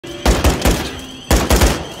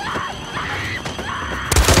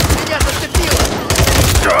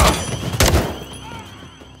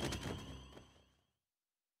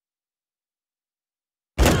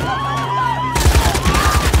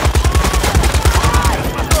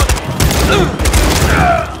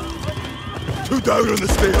down on the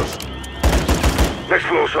stairs. Next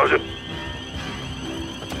floor, Sergeant.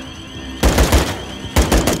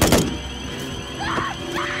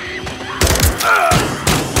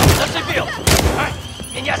 Зацепил! А?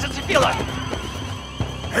 Меня зацепило!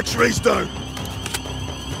 X-rays down.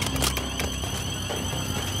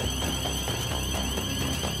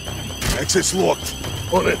 Exit's locked.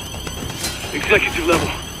 On it. Executive level.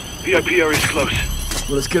 VIP area's close.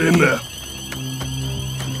 Well, let's get in there.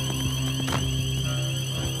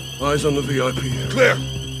 Eyes on the VIP area. Clear.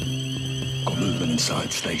 Got movement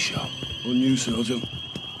inside. Stay sharp. On you, Sergeant.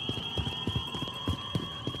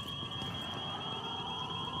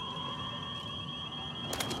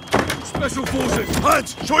 Special forces!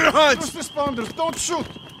 Hands! Show your hands! First responders, don't shoot!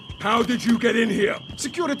 How did you get in here?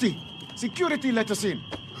 Security! Security let us in.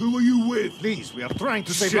 Who are you with? Please, we are trying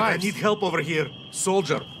to save Shit, I lives. need help over here.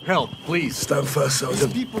 Soldier, help, please. Stand fast, These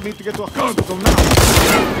Sergeant. people need to get to a hospital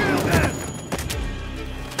now.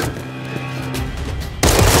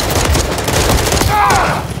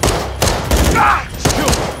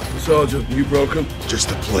 Sergeant, you broken?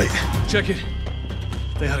 Just a plate. Check it.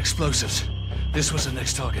 They had explosives. This was the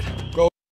next target. Go.